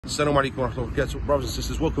Assalamu alaikum wa rahmatullahi wa barakatuh. Brothers and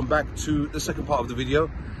sisters, welcome back to the second part of the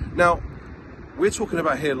video. Now, we're talking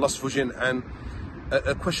about here lustful jinn, and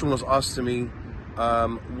a question was asked to me,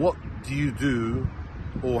 what do you do,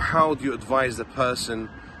 or how do you advise the person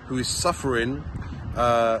who is suffering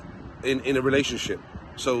in a relationship?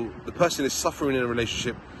 So the person is suffering in a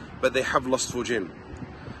relationship, but they have lustful jinn.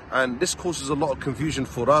 And this causes a lot of confusion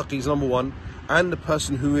for raqis, number one, and the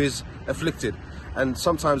person who is afflicted. And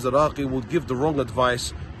sometimes the raqi will give the wrong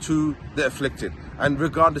advice to the afflicted, and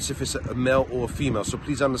regardless if it's a male or a female. So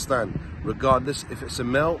please understand, regardless if it's a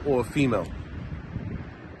male or a female,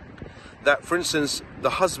 that for instance the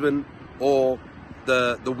husband or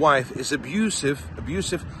the wife is abusive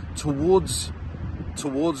towards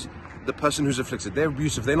the person who's afflicted. They're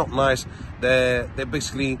abusive, they're not nice, they're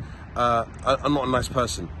basically are not a nice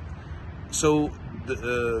person. So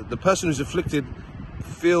the person who's afflicted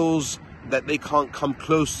feels that they can't come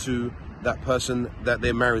close to that person that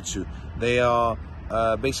they're married to. They are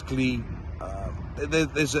basically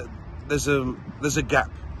there's a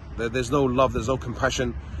gap. There's no love, there's no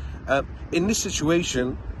compassion. In this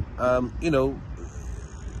situation,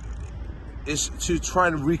 is to try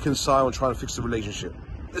and reconcile and try and fix the relationship.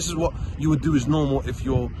 This is what you would do as normal if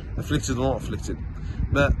you're afflicted or not afflicted.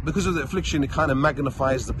 But because of the affliction, it kind of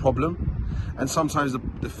magnifies the problem, and sometimes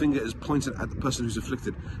the finger is pointed at the person who's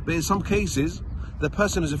afflicted. But in some cases, the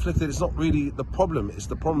person who's afflicted is not really the problem. It's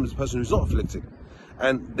the problem is the person who's not afflicted,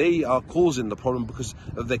 and they are causing the problem because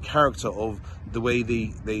of their character, of the way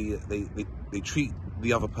they treat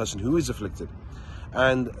the other person who is afflicted.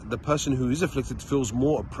 And the person who is afflicted feels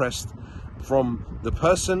more oppressed from the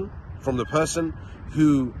person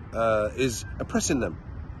who is oppressing them.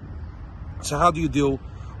 So how do you deal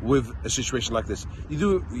with a situation like this?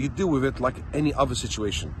 You deal with it like any other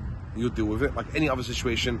situation. You deal with it like any other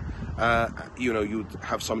situation. You'd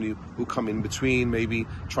have somebody who come in between, maybe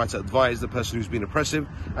try to advise the person who's been oppressive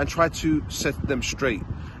and try to set them straight,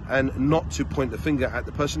 and not to point the finger at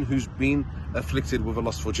the person who's been afflicted with a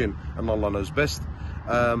lustful jinn. And Allah knows best.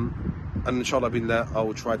 And inshallah billah, I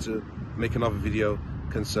will try to make another video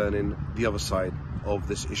concerning the other side of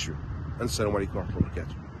this issue. And assalamu alaikum wa rahmatullahi wa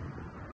barakatuh.